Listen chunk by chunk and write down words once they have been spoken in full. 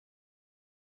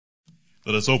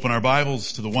Let us open our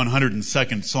Bibles to the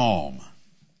 102nd Psalm.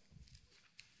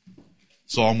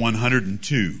 Psalm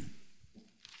 102.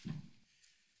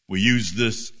 We used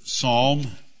this psalm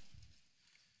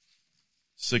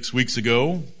 6 weeks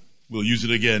ago. We'll use it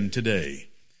again today.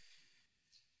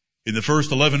 In the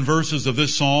first 11 verses of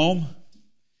this psalm,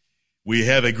 we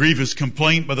have a grievous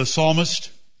complaint by the psalmist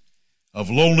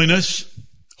of loneliness,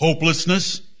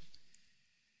 hopelessness.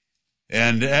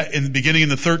 And in the beginning in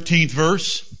the 13th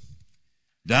verse,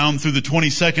 down through the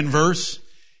 22nd verse,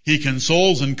 he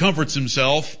consoles and comforts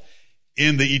himself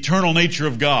in the eternal nature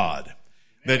of God,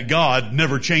 that God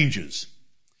never changes.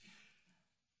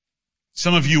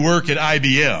 Some of you work at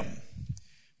IBM,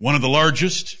 one of the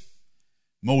largest,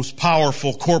 most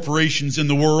powerful corporations in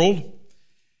the world,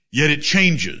 yet it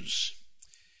changes.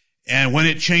 And when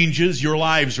it changes, your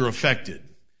lives are affected.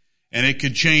 And it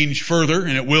could change further,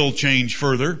 and it will change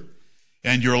further,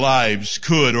 and your lives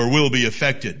could or will be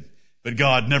affected. But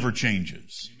God never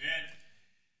changes. Amen.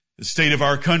 The state of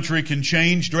our country can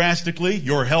change drastically.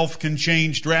 Your health can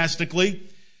change drastically.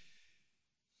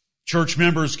 Church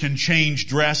members can change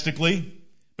drastically.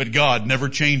 But God never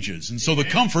changes. And so the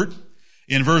comfort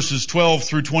in verses 12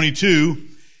 through 22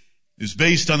 is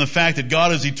based on the fact that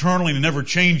God is eternal and never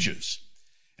changes.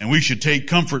 And we should take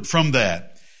comfort from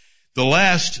that. The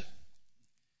last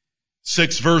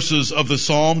 6 verses of the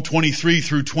Psalm, 23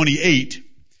 through 28,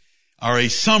 are a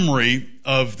summary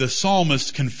of the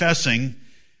psalmist confessing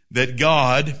that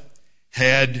God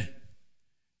had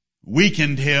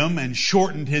weakened him and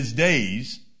shortened his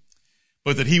days,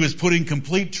 but that he was putting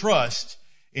complete trust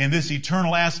in this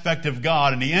eternal aspect of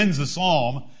God. And he ends the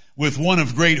psalm with one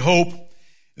of great hope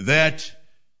that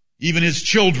even his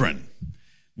children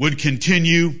would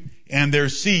continue and their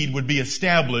seed would be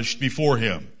established before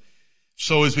him.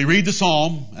 So as we read the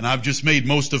psalm, and I've just made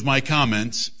most of my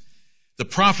comments, the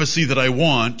prophecy that I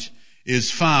want is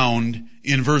found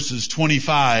in verses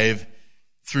 25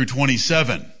 through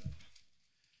 27.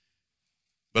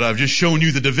 But I've just shown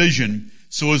you the division,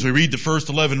 so as we read the first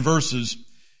 11 verses,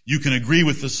 you can agree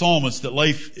with the psalmist that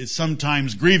life is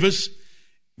sometimes grievous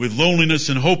with loneliness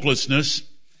and hopelessness,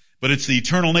 but it's the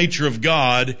eternal nature of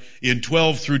God in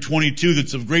 12 through 22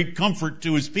 that's of great comfort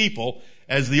to his people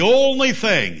as the only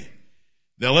thing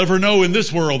they'll ever know in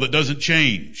this world that doesn't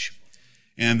change.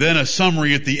 And then a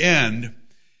summary at the end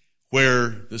where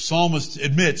the psalmist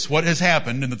admits what has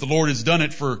happened and that the Lord has done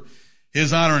it for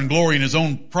his honor and glory in his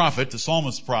own prophet, the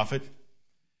psalmist's prophet.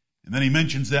 And then he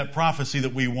mentions that prophecy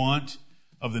that we want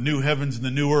of the new heavens and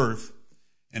the new earth.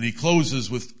 And he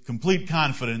closes with complete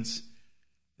confidence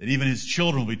that even his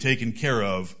children will be taken care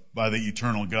of by the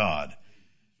eternal God.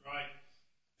 Right.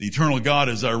 The eternal God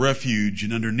is our refuge,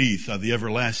 and underneath are the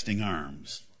everlasting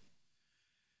arms.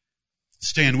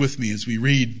 Stand with me as we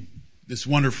read this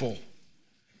wonderful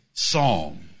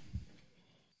psalm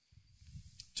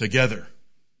together.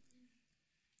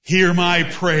 Hear my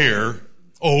prayer,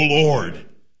 O Lord,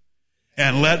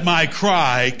 and let my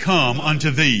cry come unto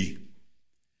thee.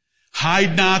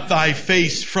 Hide not thy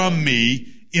face from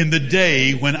me in the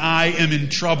day when I am in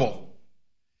trouble.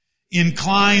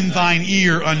 Incline thine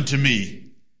ear unto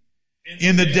me.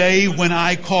 In the day when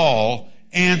I call,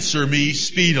 answer me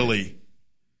speedily.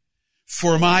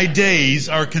 For my days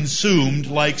are consumed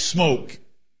like smoke,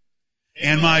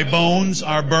 and my bones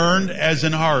are burned as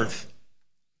an hearth.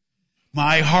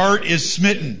 My heart is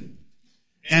smitten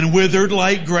and withered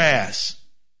like grass,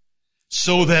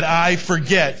 so that I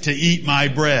forget to eat my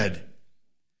bread.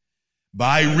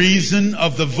 By reason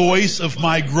of the voice of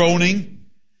my groaning,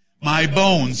 my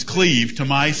bones cleave to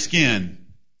my skin.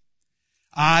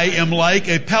 I am like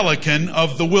a pelican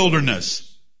of the wilderness.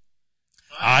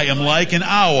 I am like an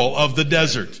owl of the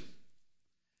desert.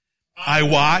 I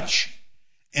watch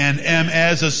and am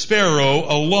as a sparrow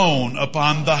alone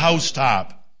upon the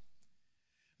housetop.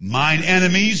 Mine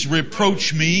enemies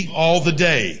reproach me all the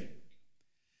day,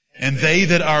 and they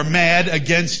that are mad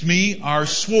against me are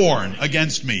sworn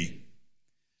against me.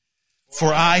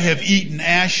 For I have eaten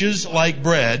ashes like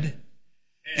bread,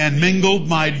 and mingled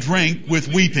my drink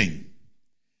with weeping,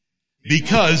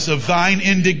 because of thine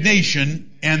indignation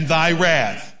and thy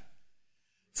wrath.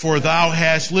 For thou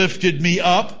hast lifted me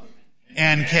up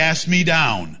and cast me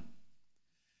down.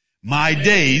 My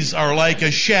days are like a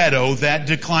shadow that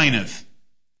declineth,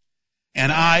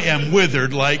 and I am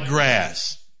withered like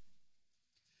grass.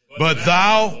 But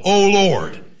thou, O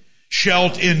Lord,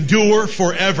 shalt endure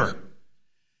forever,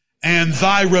 and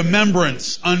thy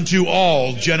remembrance unto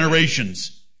all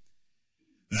generations.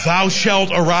 Thou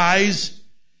shalt arise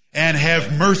and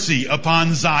have mercy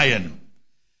upon Zion,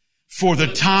 for the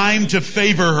time to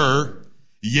favor her,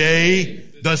 yea,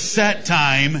 the set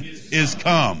time is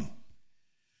come.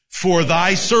 For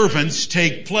thy servants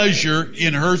take pleasure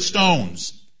in her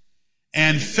stones,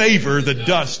 and favor the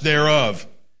dust thereof.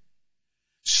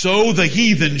 So the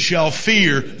heathen shall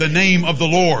fear the name of the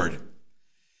Lord,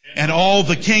 and all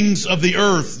the kings of the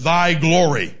earth thy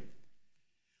glory.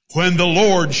 When the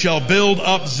Lord shall build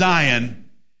up Zion,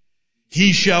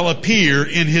 he shall appear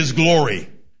in his glory.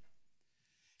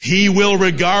 He will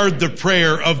regard the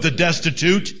prayer of the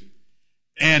destitute,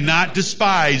 and not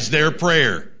despise their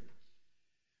prayer.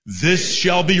 This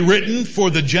shall be written for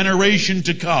the generation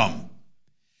to come,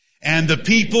 and the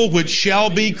people which shall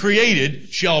be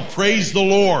created shall praise the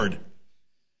Lord.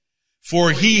 For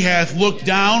he hath looked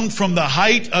down from the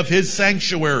height of his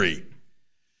sanctuary.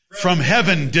 From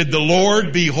heaven did the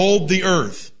Lord behold the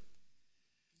earth,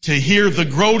 to hear the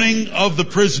groaning of the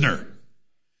prisoner,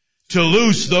 to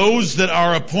loose those that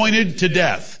are appointed to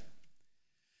death,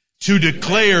 to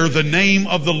declare the name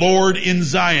of the Lord in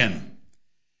Zion,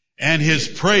 and his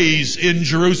praise in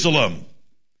Jerusalem,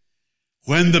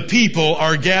 when the people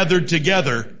are gathered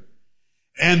together,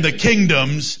 and the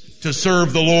kingdoms to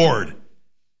serve the Lord.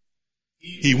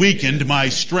 He weakened my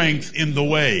strength in the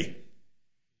way.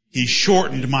 He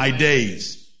shortened my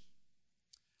days.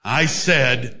 I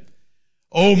said,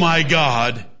 O my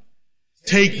God,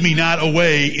 take me not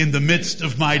away in the midst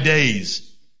of my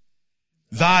days.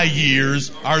 Thy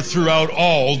years are throughout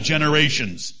all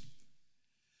generations.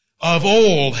 Of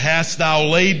old hast thou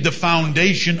laid the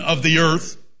foundation of the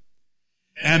earth,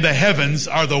 and the heavens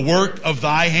are the work of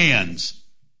thy hands.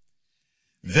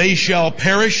 They shall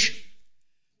perish,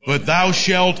 but thou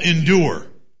shalt endure.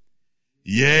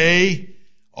 Yea,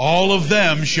 all of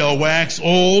them shall wax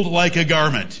old like a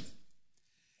garment.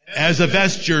 As a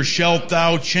vesture shalt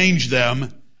thou change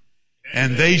them,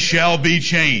 and they shall be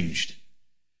changed.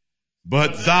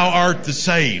 But thou art the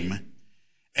same,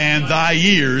 and thy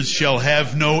years shall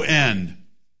have no end.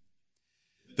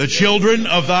 The children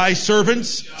of thy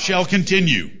servants shall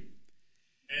continue,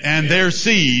 and their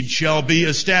seed shall be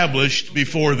established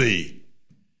before thee.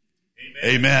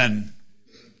 Amen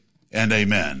and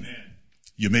amen.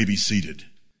 You may be seated.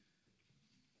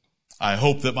 I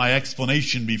hope that my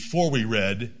explanation before we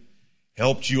read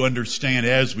helped you understand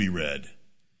as we read,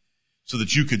 so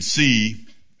that you could see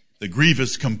the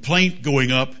grievous complaint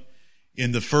going up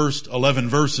in the first 11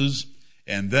 verses,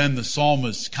 and then the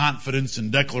psalmist's confidence and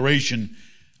declaration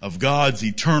of God's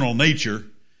eternal nature,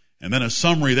 and then a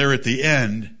summary there at the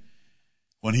end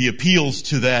when he appeals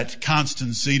to that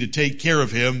constancy to take care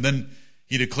of him. Then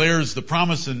he declares the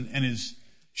promise and his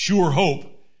sure hope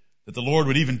that the Lord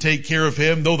would even take care of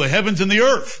him, though the heavens and the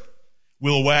earth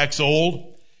will wax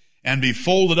old and be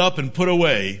folded up and put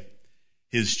away.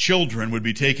 His children would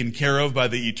be taken care of by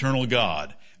the eternal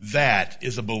God. That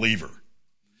is a believer.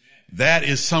 That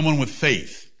is someone with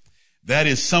faith. That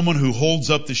is someone who holds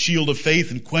up the shield of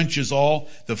faith and quenches all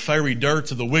the fiery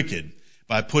darts of the wicked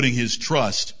by putting his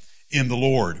trust in the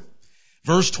Lord.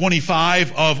 Verse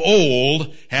 25, of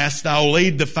old hast thou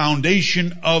laid the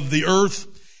foundation of the earth,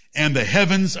 and the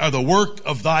heavens are the work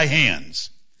of thy hands.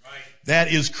 Right. That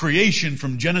is creation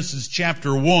from Genesis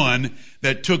chapter 1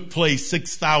 that took place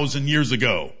 6,000 years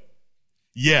ago.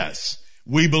 Yes,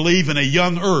 we believe in a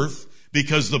young earth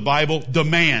because the Bible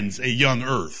demands a young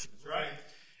earth. Right.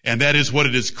 And that is what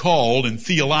it is called in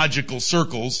theological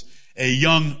circles, a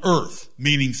young earth,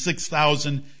 meaning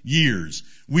 6,000 years.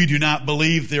 We do not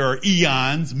believe there are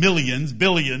eons, millions,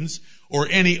 billions, or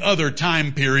any other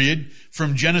time period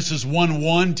from Genesis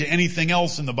 1:1 to anything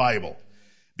else in the Bible.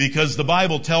 Because the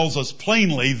Bible tells us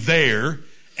plainly there,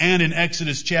 and in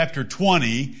Exodus chapter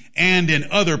 20, and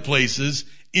in other places,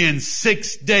 in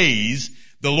 6 days,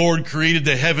 the Lord created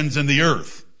the heavens and the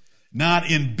earth. Not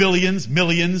in billions,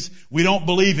 millions. We don't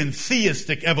believe in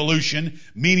theistic evolution,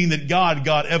 meaning that God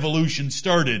got evolution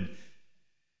started.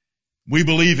 We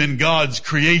believe in God's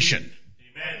creation.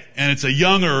 Amen. And it's a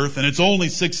young earth, and it's only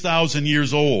 6,000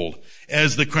 years old,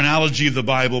 as the chronology of the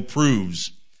Bible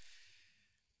proves.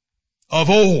 Of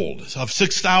old, of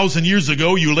 6,000 years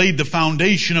ago, you laid the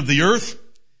foundation of the earth.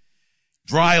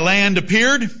 Dry land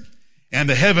appeared, and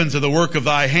the heavens are the work of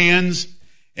thy hands,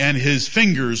 and his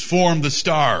fingers formed the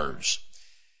stars.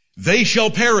 They shall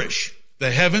perish,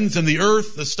 the heavens and the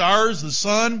earth, the stars, the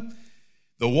sun,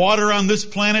 the water on this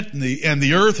planet, and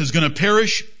the earth is going to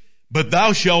perish, but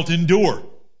thou shalt endure.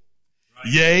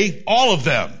 Right. Yea, all of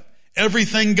them,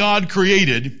 everything God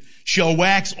created, shall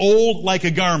wax old like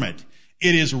a garment.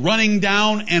 It is running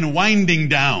down and winding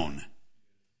down.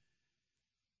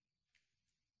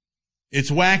 It's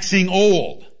waxing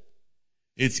old.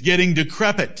 It's getting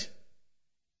decrepit.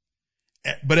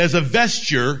 But as a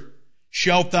vesture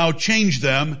shalt thou change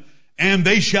them, and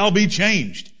they shall be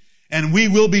changed. and we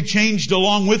will be changed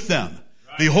along with them.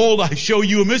 Right. Behold, I show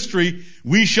you a mystery.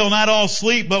 We shall not all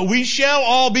sleep, but we shall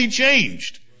all be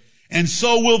changed. And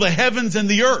so will the heavens and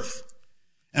the earth.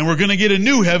 And we're going to get a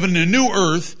new heaven and a new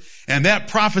earth. And that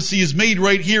prophecy is made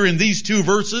right here in these two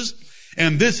verses.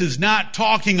 And this is not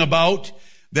talking about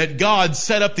that God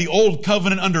set up the old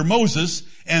covenant under Moses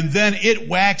and then it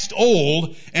waxed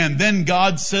old and then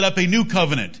God set up a new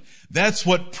covenant. That's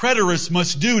what preterists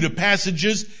must do to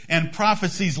passages and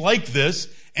prophecies like this.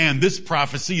 And this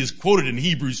prophecy is quoted in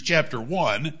Hebrews chapter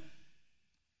 1.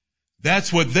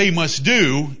 That's what they must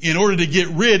do in order to get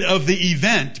rid of the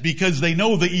event, because they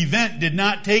know the event did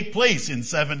not take place in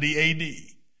 70 AD.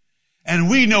 And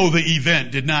we know the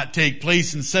event did not take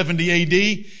place in 70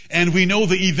 AD, and we know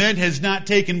the event has not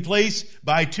taken place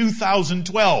by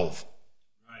 2012.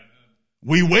 Right.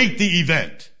 We wait the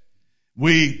event.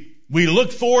 We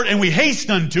look for it and we haste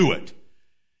unto it.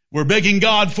 We're begging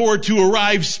God for it to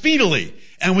arrive speedily,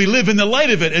 and we live in the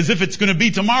light of it as if it's going to be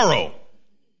tomorrow.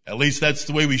 At least that's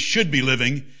the way we should be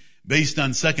living, based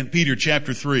on 2 Peter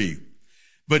chapter 3.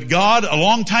 But God, a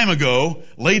long time ago,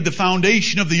 laid the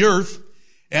foundation of the earth,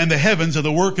 and the heavens are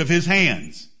the work of His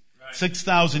hands. Right.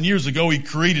 6,000 years ago, He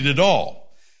created it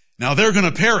all. Now they're going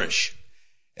to perish.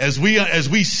 As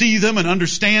we see them and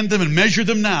understand them and measure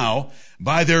them now,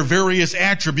 by their various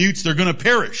attributes, they're going to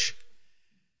perish.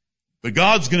 But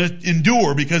God's going to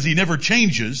endure because He never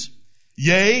changes.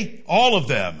 Yea, all of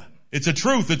them. It's a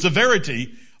truth. It's a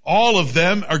verity. All of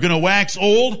them are going to wax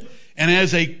old, and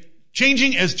as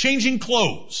changing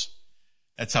clothes.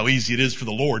 That's how easy it is for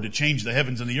the Lord to change the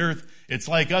heavens and the earth. It's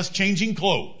like us changing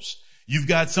clothes. You've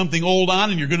got something old on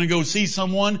and you're going to go see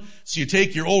someone, so you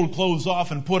take your old clothes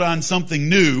off and put on something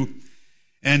new,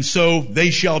 and so they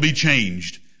shall be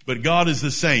changed. But God is the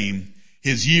same.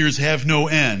 His years have no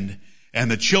end,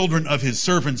 and the children of His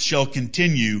servants shall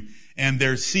continue, and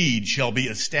their seed shall be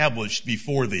established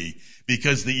before Thee,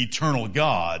 because the eternal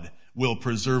God will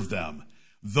preserve them.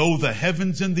 Though the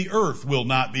heavens and the earth will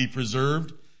not be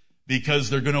preserved, because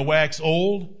they're going to wax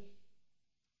old,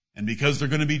 and because they're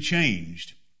going to be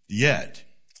changed, yet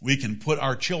we can put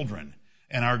our children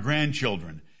and our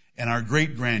grandchildren and our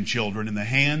great-grandchildren in the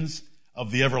hands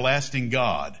of the everlasting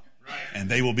God. Right. And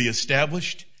they will be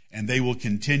established, and they will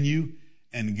continue,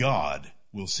 and God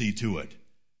will see to it.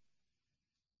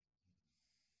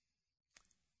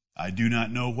 I do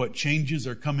not know what changes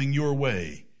are coming your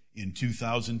way in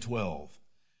 2012,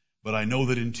 but I know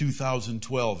that in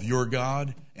 2012, your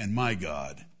God and my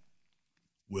God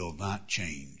will not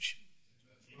change.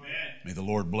 Amen. May the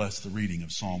Lord bless the reading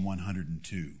of Psalm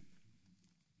 102.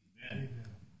 Amen.